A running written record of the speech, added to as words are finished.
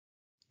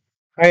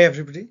Hi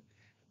everybody,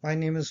 my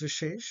name is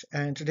Vishesh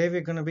and today we're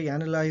going to be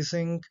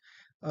analyzing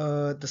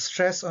the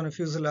stress on a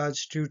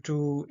fuselage due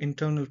to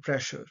internal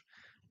pressure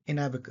in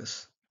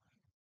Abacus.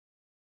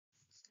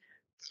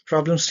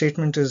 Problem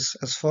statement is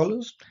as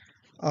follows.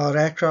 Our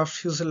aircraft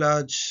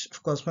fuselage,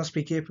 of course, must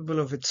be capable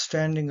of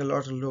withstanding a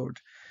lot of load.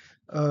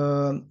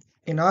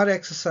 In our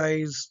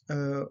exercise,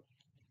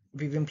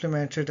 we've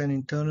implemented an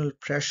internal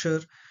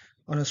pressure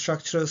on a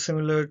structure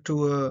similar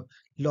to a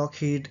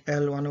Lockheed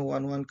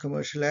L1011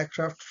 commercial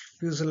aircraft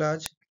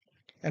fuselage.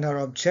 And our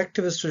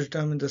objective is to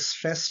determine the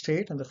stress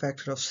state and the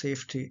factor of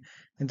safety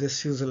in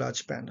this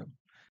fuselage panel.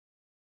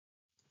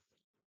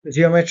 The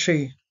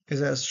geometry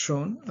is as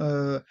shown.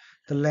 The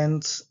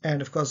length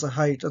and of course the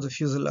height of the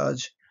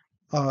fuselage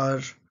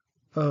are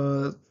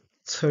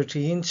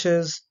 30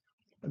 inches.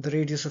 The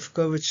radius of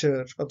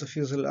curvature of the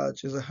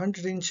fuselage is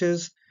 100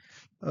 inches.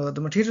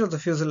 The material of the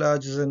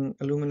fuselage is an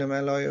aluminum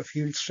alloy of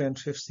yield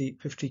strength 50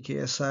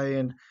 KSI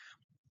and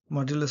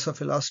modulus of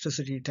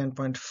elasticity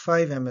 10.5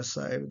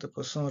 MSI with a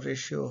Poisson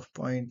ratio of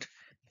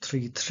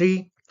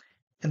 0.33,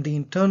 and the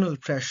internal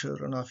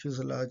pressure on our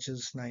fuselage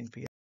is 9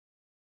 psi.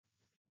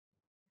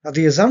 Now,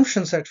 the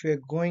assumptions that we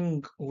are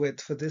going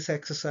with for this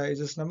exercise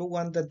is number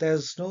one, that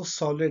there's no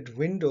solid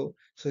window,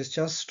 so it's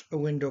just a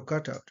window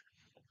cutout.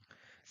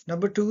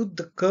 Number two,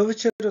 the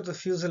curvature of the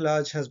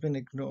fuselage has been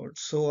ignored,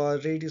 so our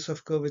radius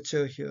of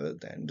curvature here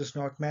then does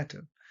not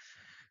matter.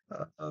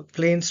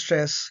 Plane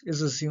stress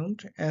is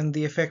assumed, and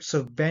the effects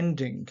of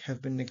bending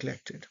have been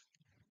neglected.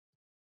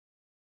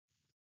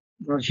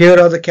 Here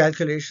are the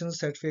calculations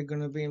that we're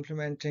going to be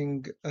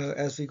implementing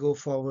as we go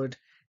forward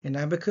in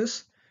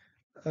Abacus.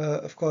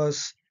 Of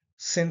course,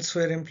 since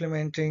we're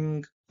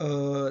implementing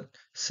a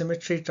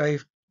symmetry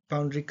type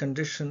boundary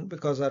condition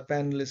because our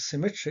panel is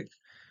symmetric,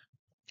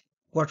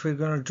 what we're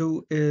going to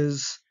do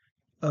is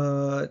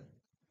uh,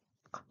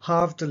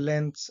 halve the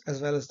length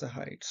as well as the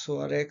height. So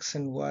our x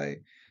and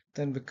y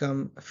then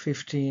become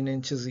 15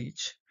 inches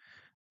each.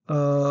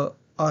 Our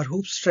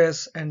hoop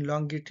stress and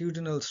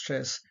longitudinal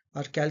stress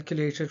are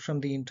calculated from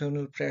the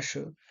internal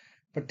pressure,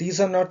 but these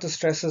are not the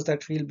stresses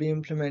that we'll be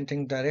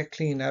implementing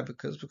directly in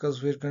Abacus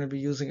because we're going to be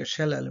using a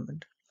shell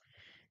element.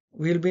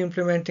 We'll be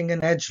implementing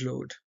an edge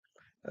load,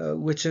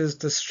 which is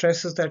the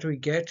stresses that we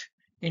get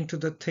into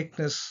the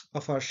thickness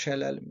of our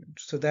shell element.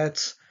 So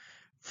that's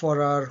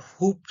for our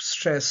hoop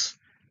stress,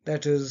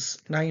 that is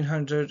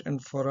 900,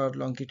 and for our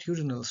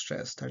longitudinal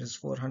stress, that is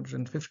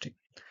 450.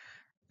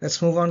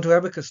 Let's move on to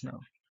Abacus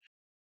now.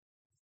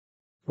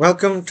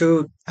 Welcome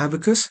to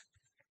Abacus.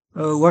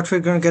 What we're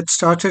going to get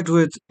started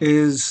with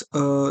is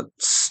a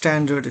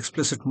standard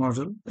explicit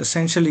model,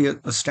 essentially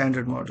a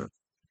standard model.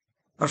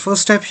 Our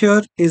first step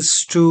here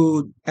is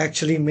to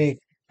actually make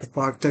the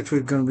part that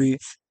we're going to be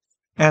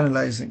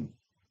analyzing.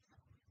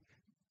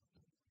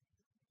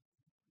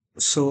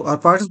 So our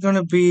part is going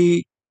to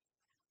be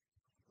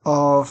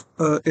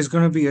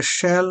a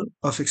shell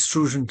of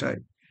extrusion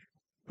type.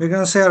 We're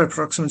going to say our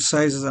approximate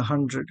size is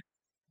 100.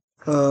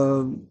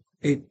 Um,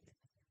 it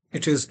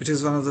it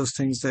is one of those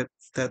things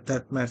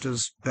that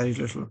matters very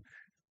little.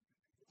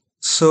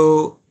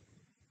 So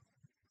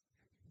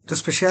the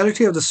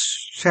speciality of the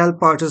shell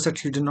part is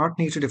that you do not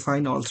need to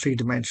define all three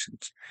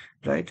dimensions,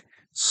 right?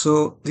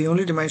 So the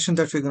only dimension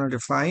that we're going to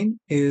define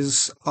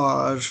is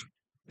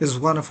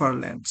one of our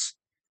lengths.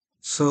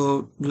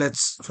 So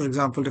let's, for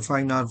example,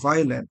 define our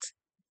y length.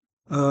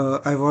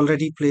 I've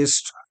already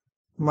placed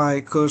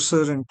my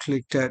cursor and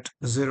clicked at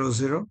 0,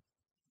 0.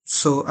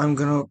 So I'm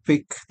going to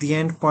pick the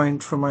end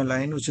point for my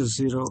line, which is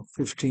 0,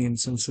 15,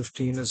 since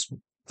 15 is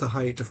the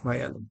height of my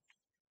element,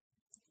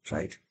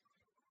 right?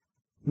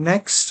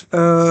 Next,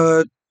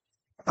 I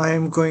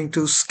am going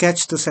to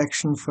sketch the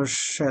section for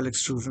shell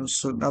extrusion.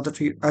 So now that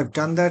I've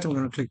done that, I'm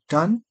going to click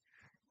done,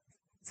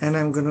 and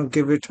I'm going to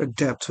give it a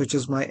depth, which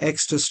is my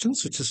x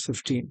distance, which is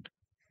 15.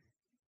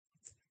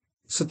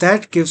 So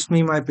that gives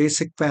me my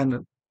basic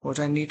panel. What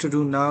I need to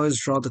do now is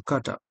draw the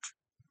cutout.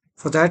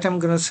 For that, I'm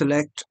going to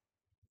select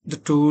the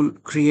tool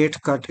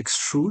Create Cut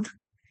Extrude.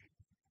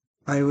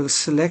 I will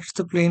select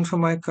the plane for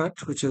my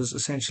cut, which is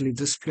essentially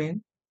this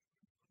plane.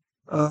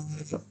 Uh,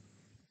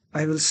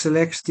 I will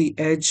select the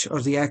edge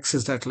or the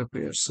axis that will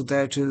appear. So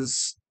that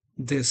is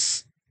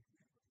this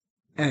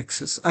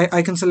axis.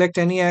 I can select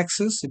any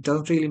axis, it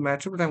doesn't really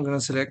matter, but I'm going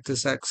to select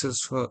this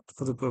axis for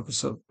the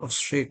purpose of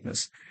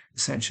straightness,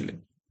 essentially.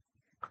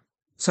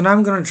 So now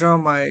I'm going to draw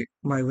my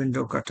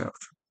window cutout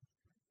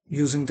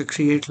using the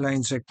Create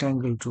Lines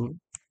Rectangle tool.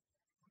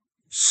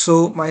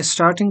 So my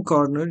starting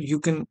corner,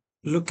 you can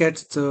look at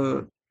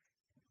the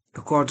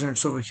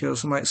coordinates over here.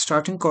 So my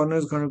starting corner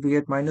is going to be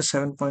at minus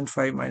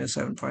 7.5, minus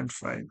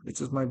 7.5,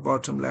 which is my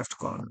bottom left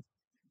corner.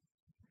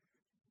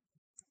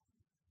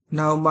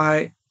 Now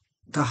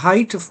the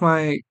height of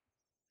my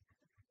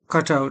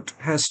cutout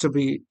has to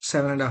be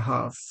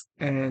 7.5,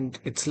 and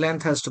its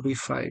length has to be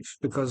 5,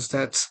 because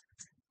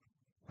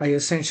I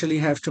essentially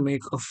have to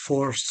make a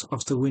fourth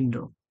of the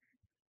window.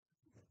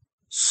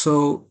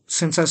 So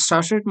since I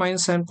started at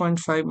minus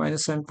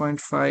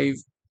 7.5,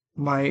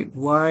 my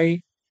y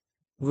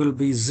will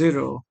be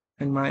 0,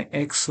 and my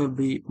x will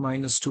be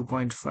minus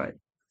 2.5.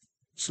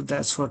 So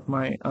that's what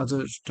my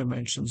other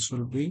dimensions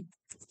will be.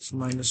 So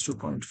minus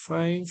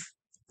 2.5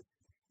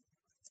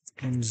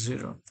 and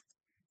 0.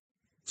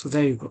 So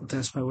there you go.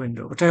 That's my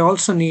window. But I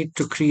also need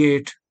to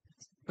create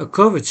a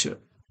curvature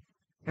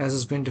as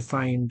has been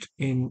defined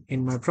in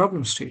my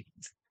problem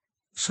statement.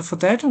 So for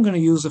that, I'm going to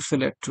use a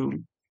fillet tool.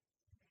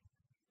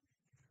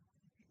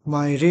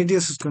 My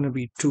radius is going to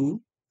be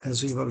 2,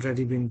 as we've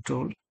already been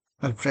told.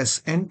 I'll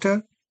press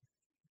enter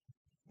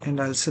and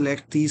I'll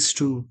select these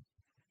two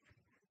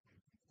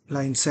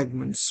line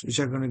segments, which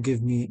are going to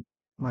give me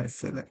my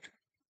fillet.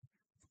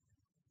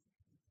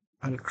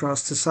 I'll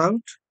cross this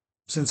out.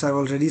 Since I've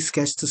already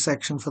sketched the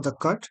section for the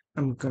cut,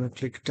 I'm going to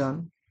click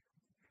done.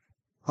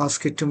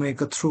 Ask it to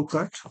make a through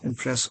cut and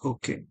press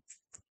OK.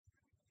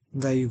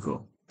 There you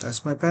go.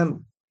 That's my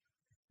panel.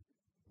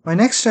 My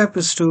next step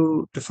is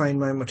to define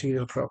my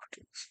material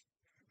properties.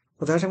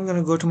 For that, I'm going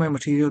to go to my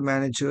material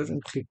manager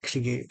and click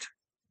create.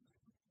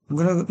 I'm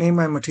going to name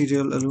my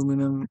material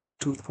aluminum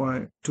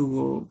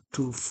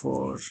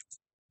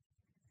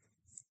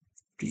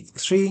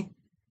 2.2024P3.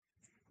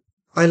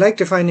 I like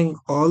defining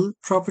all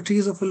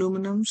properties of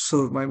aluminum.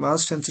 So my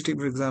mass density,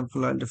 for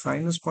example, I'll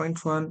define as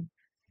 0.1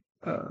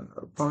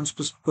 pounds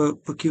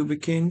per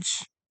cubic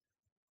inch.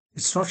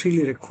 It's not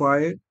really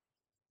required,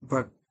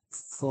 but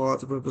for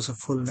the purpose of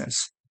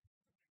fullness.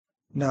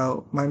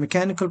 Now, my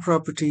mechanical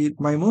property,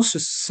 my most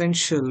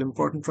essential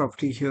important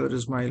property here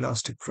is my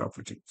elastic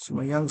property. So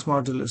my Young's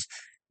modulus,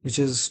 which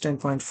is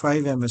 10.5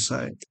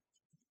 MSI,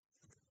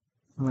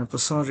 my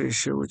Poisson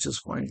ratio, which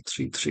is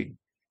 0.33.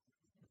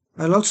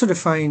 I'll also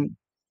define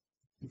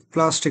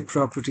plastic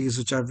properties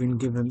which I've been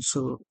given.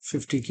 So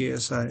 50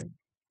 KSI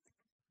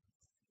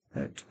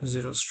at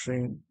 0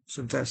 strain.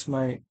 So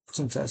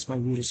since that's my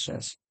yield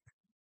stress.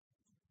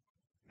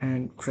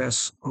 And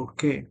press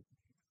OK.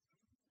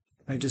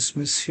 I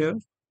dismiss here.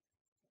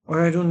 What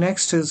I do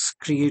next is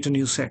create a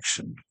new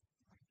section.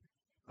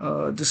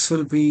 This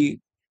will be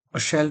a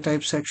shell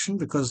type section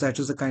because that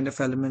is the kind of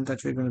element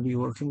that we're going to be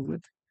working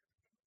with,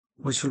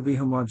 which will be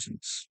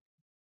homogeneous.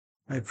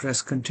 I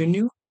press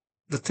continue.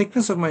 The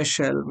thickness of my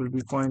shell will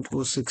be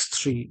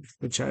 0.063,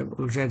 which I've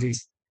already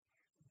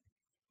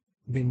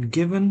been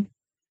given.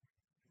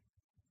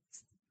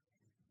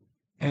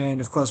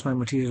 And of course, my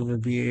material will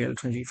be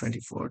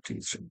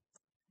AL2024T3.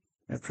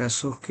 I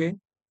press OK.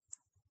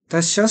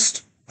 That's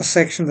just a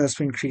section that's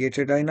been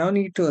created. I now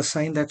need to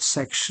assign that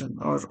section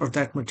or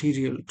that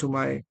material to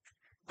my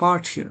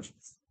part here.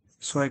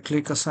 So I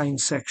click assign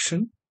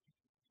section,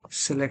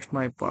 select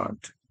my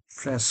part,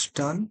 press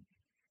done,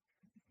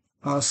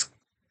 ask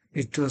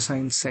it to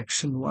assign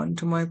section 1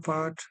 to my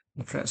part,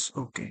 and press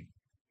OK.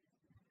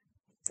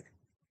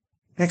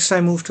 Next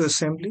I move to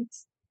assembly.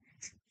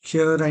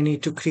 Here I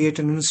need to create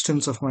an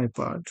instance of my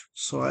part.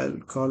 So I'll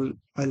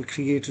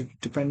create a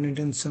dependent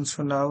instance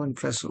for now and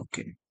press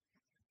OK.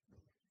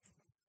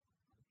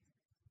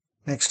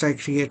 Next I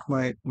create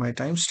my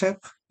time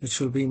step, which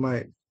will be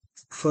my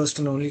first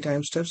and only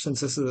time step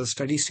since this is a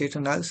steady state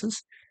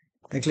analysis.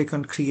 I click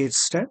on create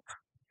step.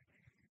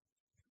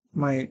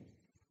 My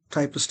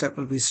type of step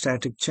will be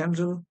static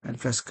general and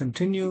press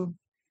continue.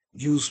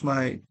 Use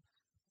my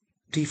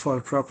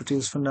default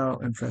properties for now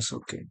and press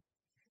OK.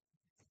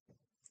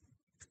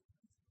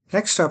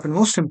 Next up, and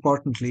most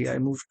importantly, I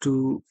move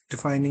to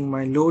defining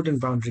my load and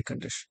boundary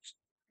conditions.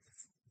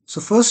 So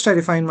first I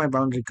define my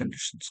boundary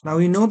conditions. Now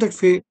we know that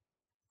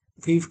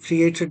we've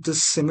created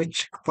this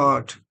symmetric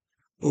part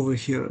over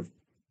here.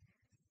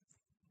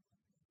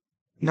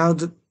 Now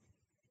the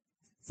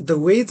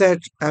way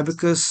that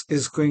Abacus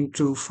is going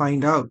to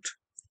find out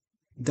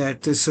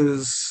that this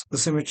is a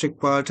symmetric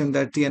part and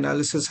that the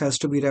analysis has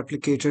to be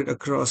replicated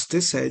across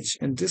this edge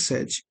and this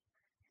edge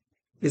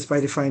is by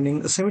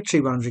defining a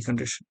symmetry boundary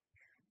condition.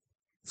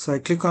 So I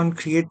click on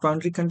create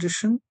boundary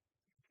condition.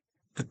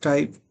 The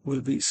type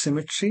will be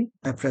symmetry.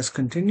 I press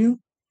continue.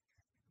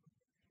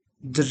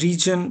 The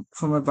region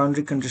for my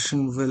boundary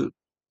condition will,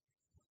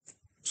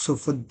 so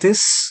for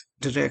this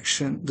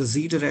direction, the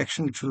z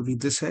direction, it will be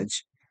this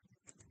edge.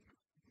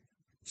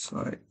 So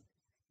I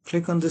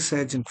click on this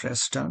edge and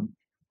press done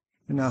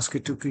and ask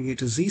it to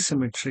create a z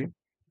symmetry.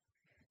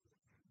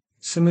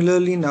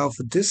 Similarly, now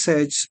for this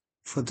edge,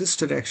 for this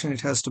direction,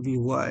 it has to be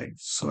y.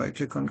 So I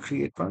click on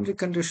create boundary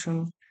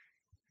condition,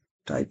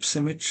 type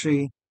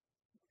symmetry,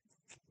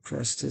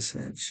 press this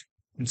edge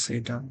and say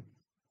done.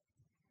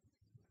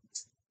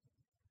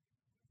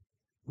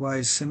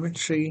 Y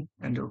symmetry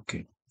and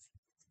OK.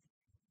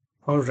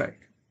 All right.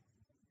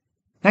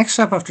 Next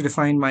up, I have to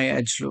define my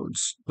edge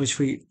loads, which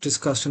we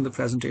discussed in the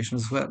presentation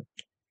as well.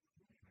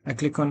 I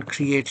click on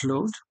create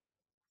load.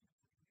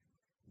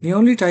 The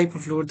only type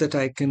of load that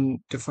I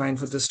can define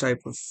for this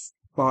type of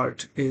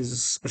part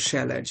is a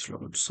shell edge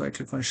load. So I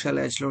click on shell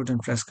edge load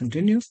and press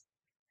continue.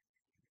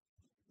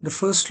 The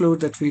first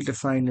load that we'll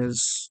define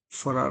is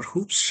for our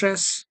hoop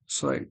stress.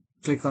 So I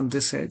click on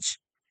this edge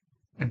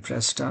and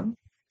press done.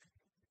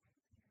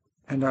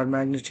 And our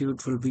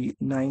magnitude will be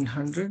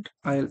 900.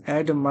 I'll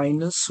add a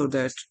minus so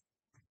that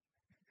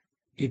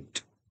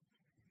it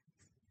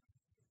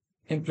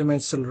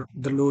implements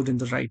the load in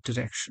the right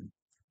direction,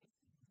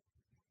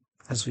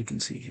 as we can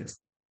see here.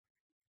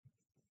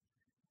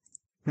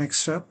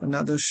 Next up,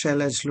 another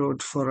shell edge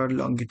load for our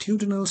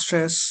longitudinal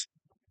stress.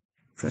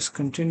 Press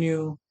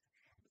continue,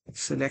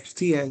 select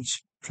the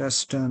edge,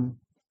 press done,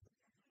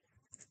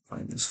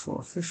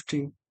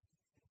 -450,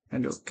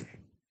 and OK.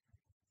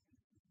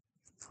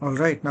 All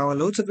right, now our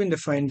loads have been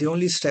defined. The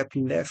only step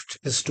left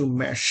is to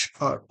mesh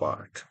our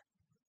part.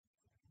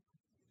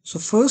 So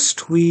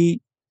first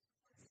we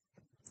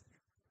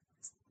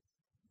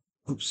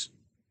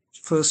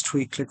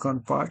click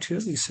on part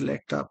here, we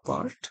select our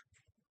part.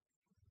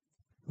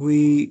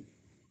 We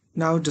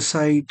now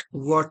decide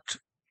what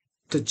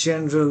the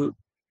general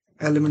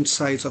element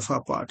size of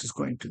our part is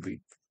going to be.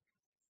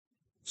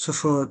 So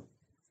for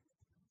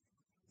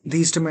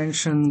these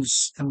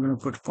dimensions, I'm going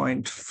to put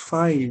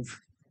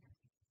 0.5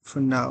 for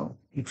now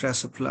and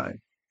press apply.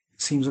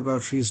 Seems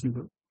about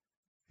reasonable.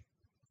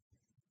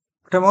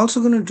 What I'm also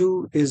going to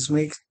do is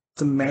make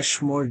the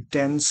mesh more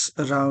dense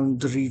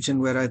around the region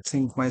where I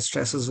think my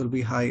stresses will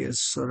be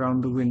highest, so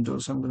around the window.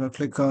 So I'm going to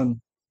click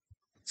on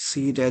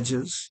seed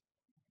edges,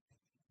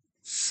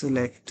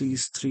 select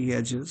these 3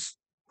 edges,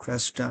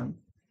 press done,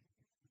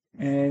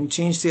 and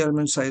change the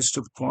element size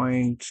to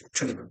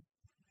 0.2.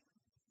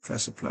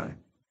 Press apply.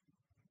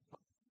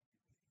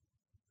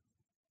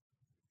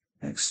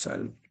 Next,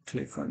 I'll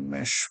click on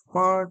mesh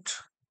part.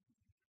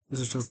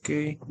 Is it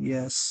okay?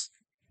 Yes.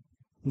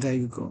 There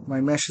you go.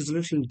 My mesh is a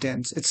little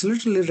dense. It's a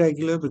little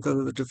irregular because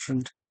of the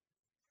different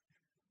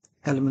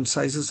element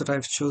sizes that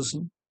I've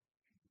chosen.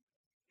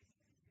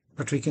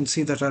 But we can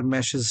see that our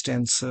mesh is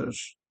denser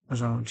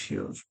around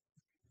here.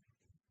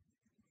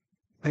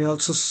 I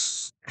also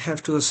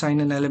have to assign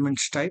an element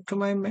type to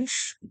my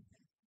mesh.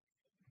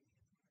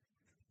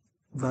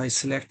 If I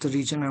select the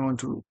region I want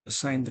to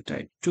assign the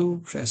type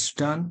to, press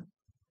done.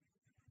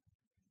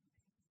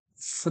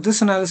 For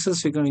this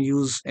analysis, we're going to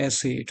use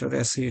S8 or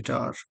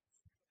S8R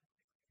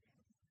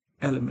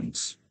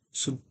elements.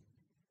 So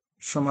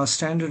from our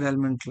standard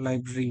element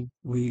library,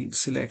 we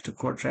select a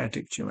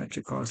quadratic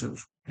geometric order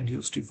and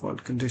use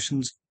default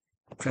conditions.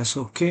 Press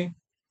OK.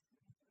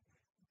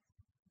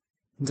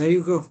 There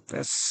you go.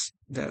 That's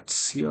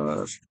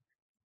your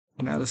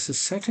analysis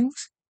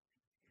settings.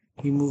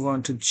 We move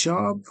on to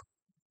job.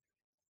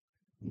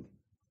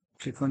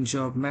 Click on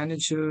job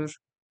manager,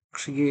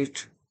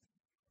 create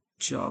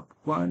job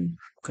 1,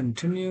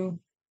 continue,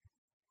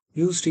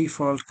 use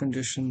default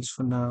conditions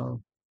for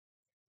now,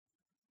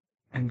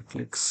 and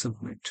click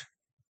submit.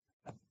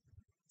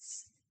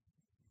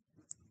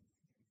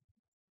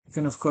 You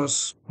can of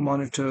course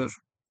monitor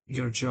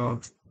your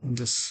job in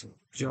this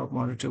job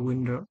monitor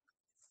window.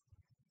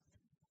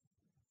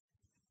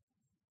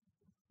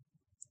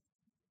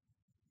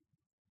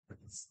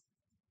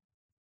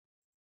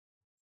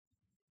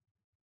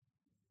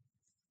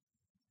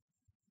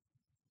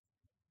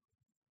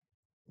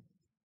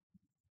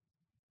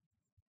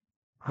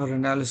 Our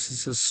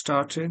analysis is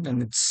started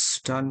and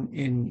it's done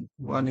in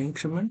 1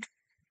 increment.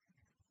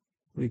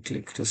 We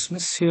click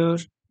dismiss here.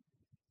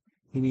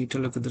 We need to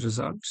look at the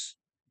results.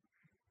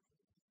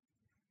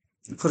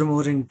 For a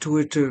more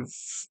intuitive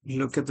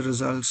look at the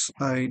results,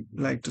 I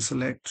like to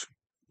select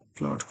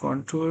plot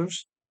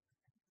contours,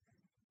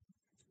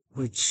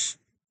 which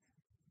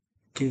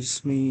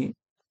gives me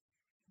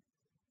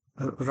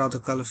a rather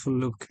colorful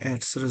look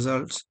at the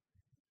results.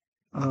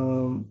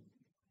 And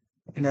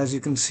as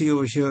you can see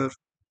over here,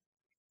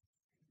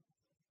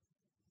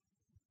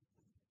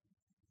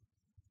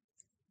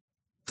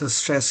 the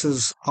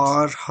stresses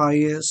are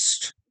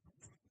highest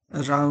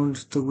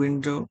around the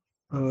window.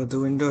 The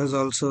window has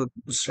also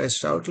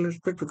stretched out a little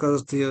bit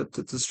because of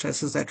the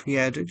stresses that we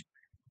added.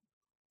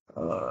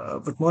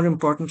 But more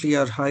importantly,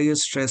 our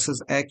highest stress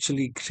is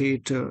actually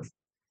greater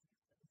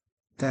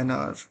than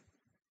our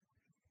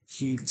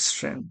yield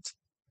strength.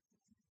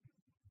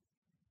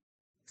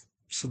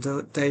 So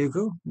there you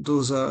go.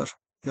 Those are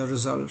your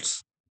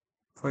results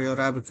for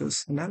your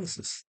abacus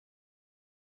analysis.